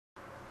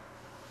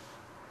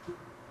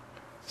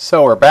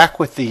So we're back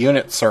with the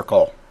unit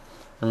circle.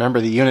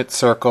 Remember, the unit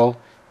circle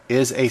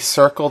is a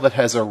circle that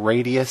has a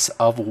radius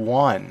of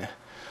 1.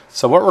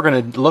 So what we're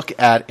going to look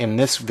at in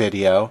this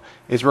video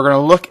is we're going to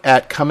look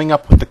at coming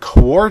up with the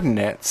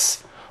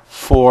coordinates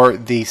for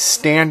the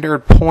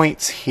standard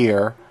points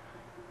here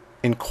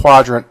in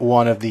quadrant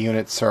 1 of the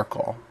unit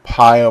circle.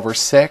 Pi over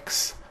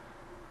 6,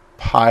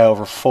 pi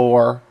over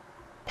 4,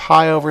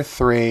 pi over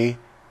 3,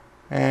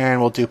 and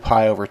we'll do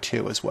pi over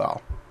 2 as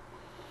well.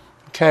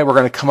 Okay, we're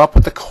going to come up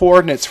with the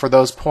coordinates for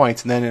those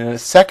points, and then in a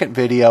second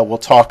video we'll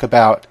talk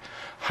about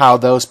how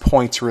those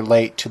points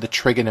relate to the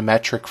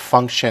trigonometric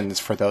functions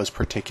for those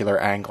particular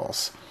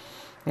angles.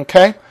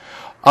 Okay,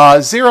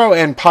 0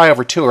 and pi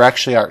over 2 are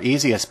actually our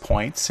easiest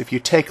points. If you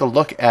take a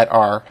look at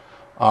our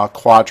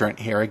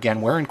quadrant here,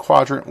 again we're in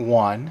quadrant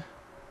 1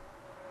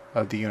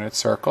 of the unit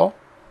circle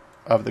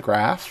of the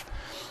graph.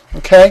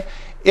 Okay,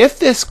 if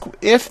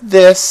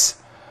this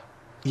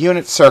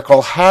unit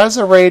circle has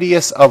a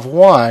radius of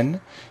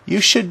 1, you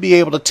should be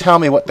able to tell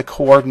me what the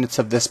coordinates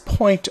of this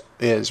point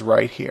is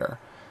right here.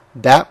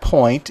 That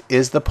point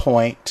is the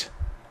point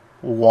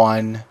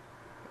 1,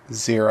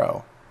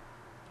 0,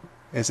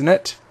 isn't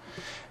it?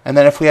 And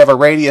then if we have a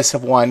radius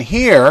of 1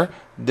 here,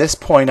 this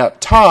point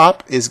up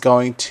top is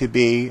going to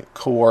be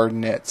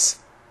coordinates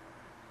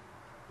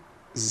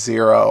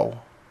 0,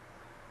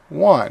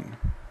 1.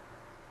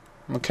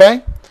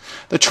 Okay?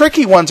 The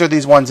tricky ones are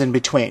these ones in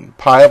between,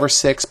 pi over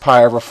 6,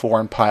 pi over 4,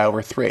 and pi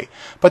over 3.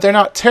 But they're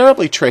not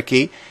terribly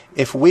tricky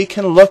if we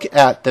can look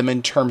at them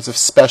in terms of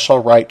special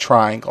right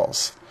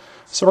triangles.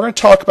 So we're going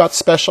to talk about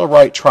special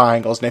right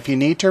triangles, and if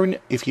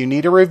you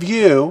need a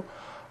review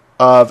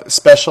of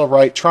special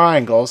right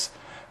triangles,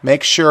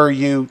 make sure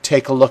you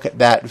take a look at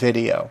that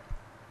video.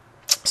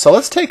 So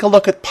let's take a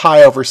look at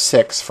pi over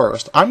 6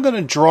 first. I'm going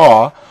to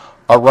draw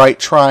a right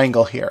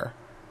triangle here.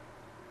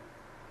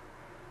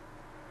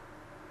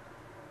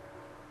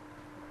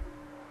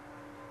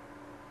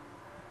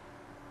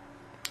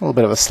 A little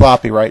bit of a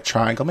sloppy right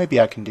triangle. Maybe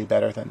I can do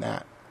better than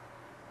that.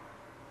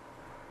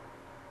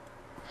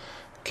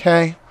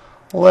 Okay,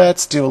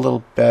 let's do a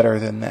little better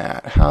than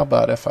that. How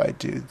about if I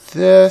do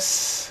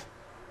this,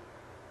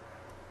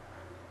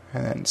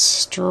 and then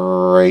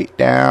straight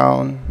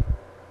down,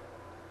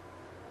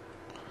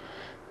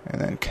 and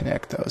then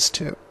connect those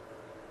two.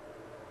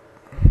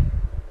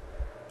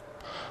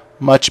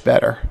 Much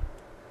better.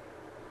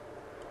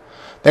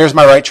 There's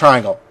my right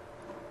triangle.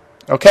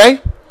 Okay?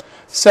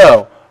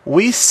 So,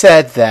 we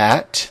said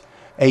that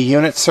a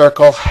unit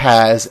circle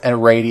has a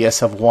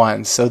radius of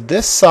 1. So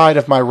this side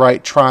of my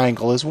right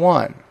triangle is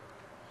 1.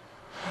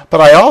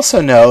 But I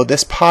also know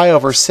this pi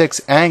over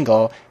 6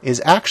 angle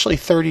is actually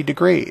 30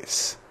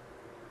 degrees,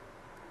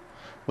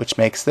 which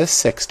makes this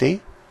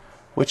 60,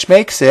 which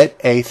makes it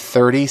a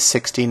 30,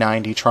 60,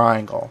 90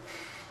 triangle.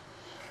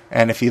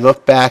 And if you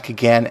look back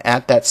again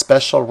at that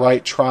special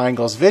right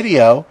triangles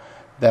video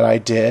that I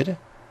did,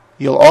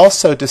 you'll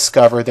also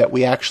discover that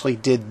we actually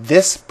did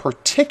this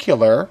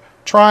particular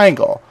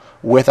triangle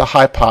with a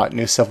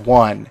hypotenuse of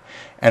 1.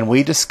 And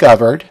we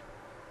discovered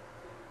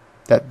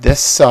that this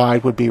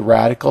side would be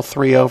radical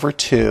 3 over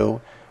 2,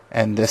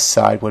 and this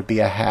side would be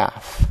a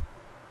half.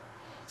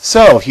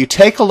 So if you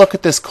take a look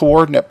at this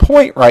coordinate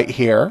point right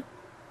here,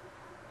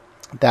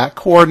 that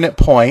coordinate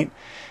point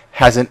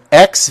has an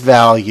x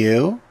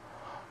value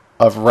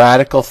of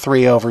radical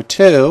 3 over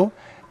 2,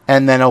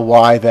 and then a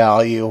y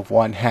value of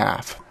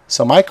 1/2.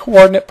 So my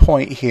coordinate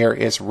point here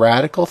is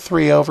radical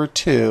 3 over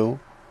 2,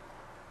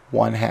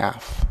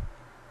 1/2.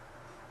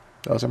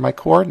 Those are my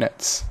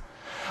coordinates.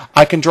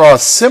 I can draw a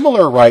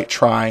similar right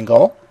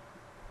triangle,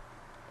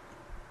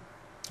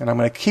 and I'm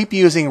going to keep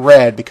using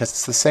red because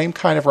it's the same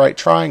kind of right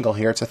triangle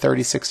here. It's a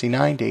 30, 60,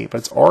 90, but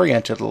it's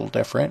oriented a little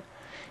different.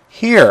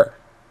 Here,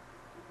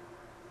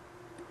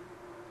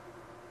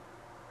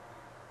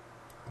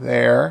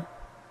 there,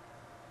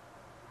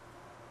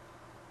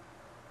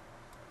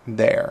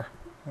 there.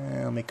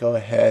 And let me go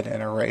ahead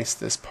and erase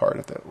this part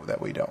of it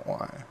that we don't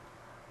want.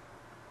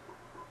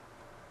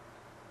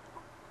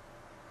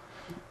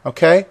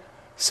 Okay,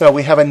 so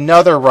we have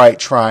another right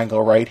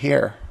triangle right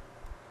here,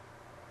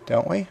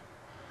 don't we?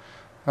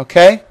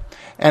 Okay,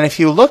 and if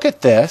you look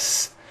at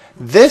this,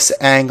 this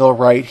angle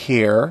right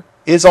here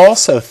is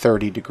also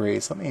 30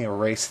 degrees. Let me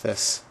erase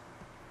this.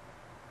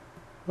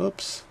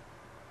 Oops.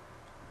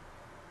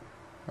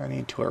 I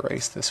need to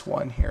erase this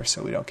one here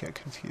so we don't get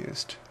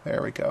confused.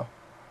 There we go.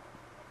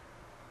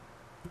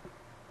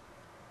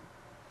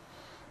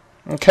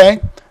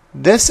 Okay,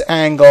 this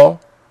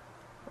angle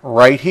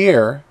right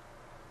here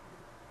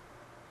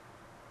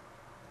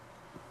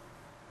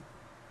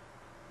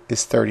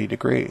is 30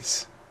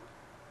 degrees.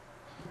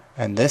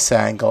 And this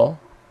angle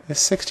is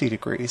 60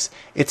 degrees.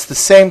 It's the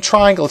same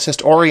triangle, it's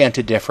just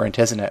oriented different,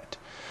 isn't it?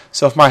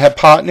 So if my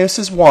hypotenuse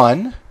is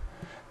 1,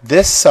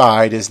 this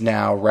side is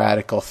now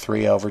radical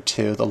 3 over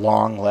 2, the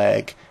long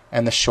leg,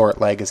 and the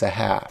short leg is a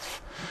half.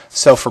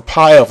 So for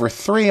pi over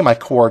 3, my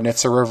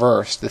coordinates are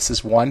reversed. This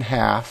is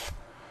 1/2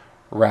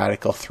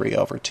 radical 3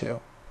 over 2.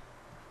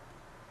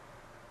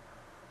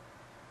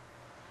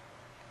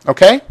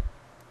 Okay?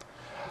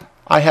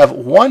 I have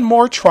one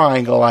more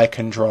triangle I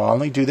can draw.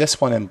 Let me do this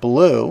one in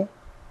blue.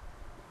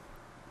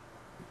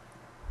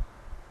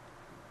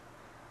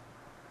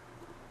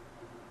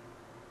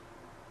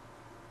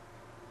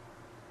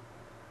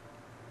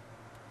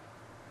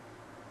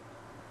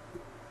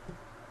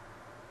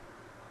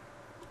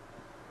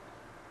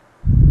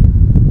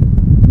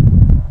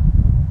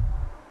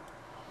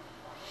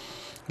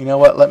 You know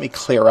what? Let me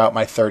clear out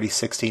my 30,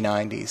 60,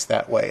 90s.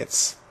 That way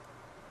it's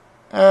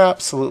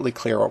absolutely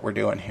clear what we're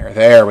doing here.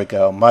 There we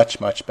go. Much,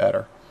 much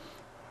better.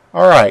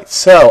 All right,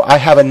 so I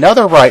have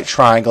another right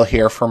triangle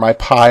here for my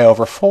pi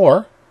over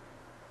 4.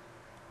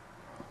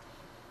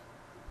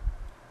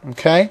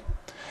 Okay?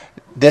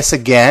 This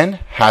again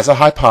has a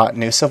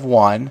hypotenuse of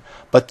 1,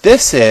 but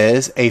this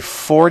is a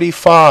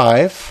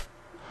 45,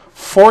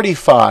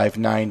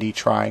 90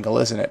 triangle,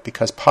 isn't it?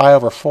 Because pi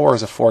over 4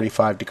 is a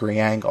 45-degree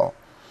angle.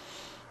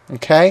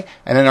 Okay?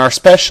 And in our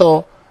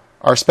special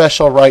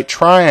right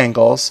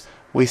triangles,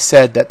 we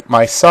said that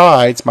my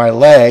sides, my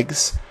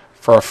legs,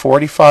 for a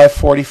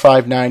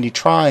 45, 90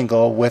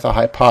 triangle with a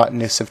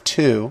hypotenuse of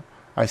 2,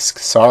 with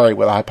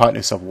a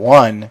hypotenuse of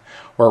 1,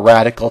 were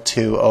radical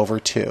 2 over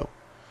 2.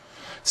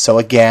 So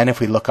again, if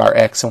we look our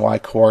x and y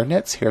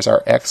coordinates, here's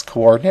our x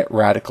coordinate,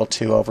 radical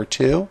 2 over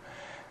 2,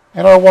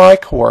 and our y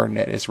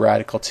coordinate is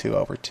radical 2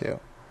 over 2.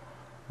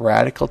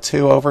 Radical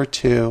 2 over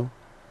 2,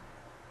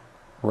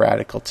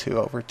 radical 2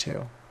 over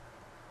 2.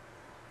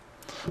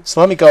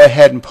 So let me go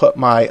ahead and put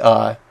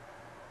my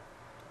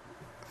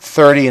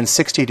 30 and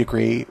 60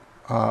 degree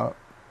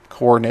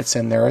coordinates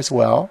in there as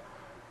well.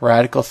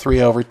 Radical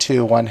 3 over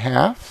 2,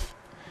 1/2,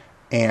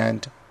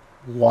 and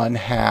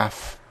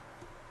 1/2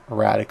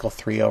 radical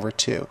 3 over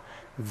 2.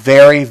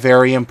 Very,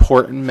 very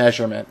important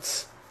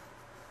measurements.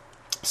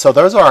 So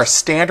those are our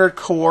standard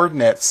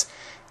coordinates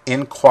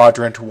in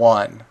quadrant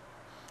 1.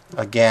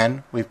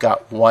 Again, we've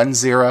got 1,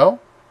 0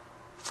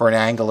 for an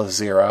angle of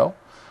 0.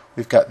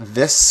 We've got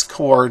this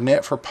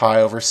coordinate for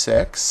pi over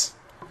 6.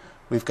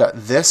 We've got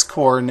this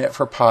coordinate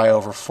for pi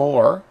over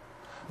 4.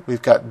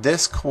 We've got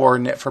this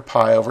coordinate for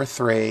pi over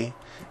 3.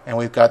 And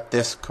we've got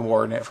this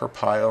coordinate for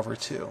pi over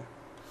 2.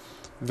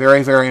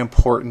 Very, very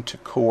important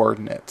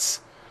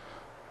coordinates.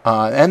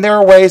 And there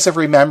are ways of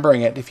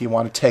remembering it if you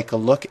want to take a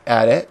look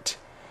at it.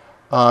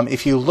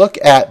 If you look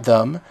at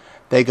them,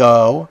 they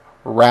go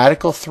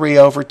radical 3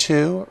 over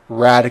 2,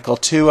 radical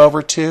 2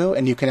 over 2,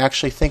 and you can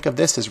actually think of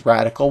this as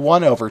radical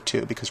 1 over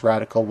 2, because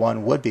radical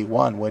 1 would be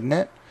 1, wouldn't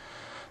it?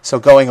 So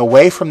going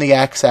away from the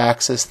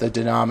x-axis, the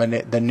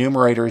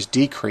numerators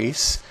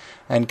decrease,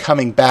 and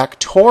coming back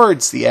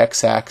towards the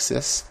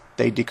x-axis,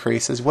 they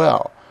decrease as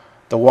well.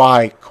 The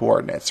y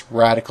coordinates,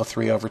 radical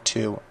 3 over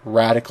 2,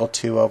 radical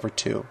 2 over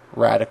 2,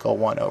 radical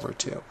 1 over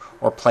 2,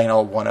 or plain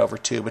old 1 over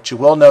 2. But you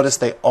will notice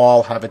they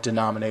all have a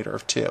denominator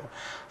of 2.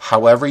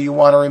 However you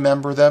want to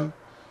remember them,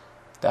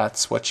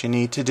 that's what you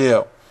need to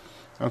do.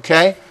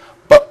 Okay?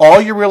 But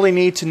all you really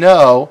need to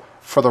know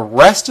for the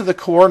rest of the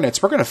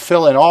coordinates, we're going to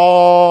fill in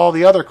all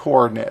the other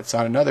coordinates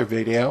on another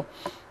video.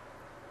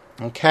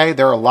 Okay?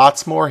 There are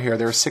lots more here.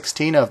 There are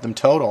 16 of them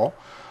total.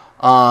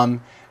 We're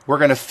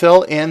going to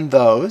fill in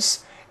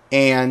those.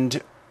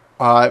 And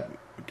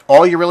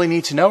all you really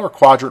need to know are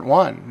quadrant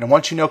 1. And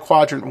once you know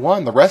quadrant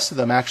 1, the rest of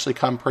them actually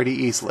come pretty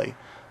easily.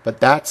 But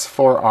that's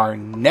for our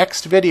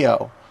next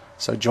video.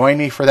 So join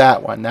me for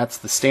that one. That's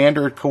the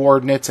standard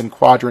coordinates in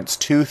quadrants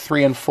 2,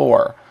 3, and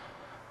 4.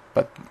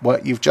 But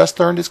what you've just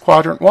learned is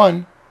quadrant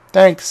 1.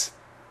 Thanks.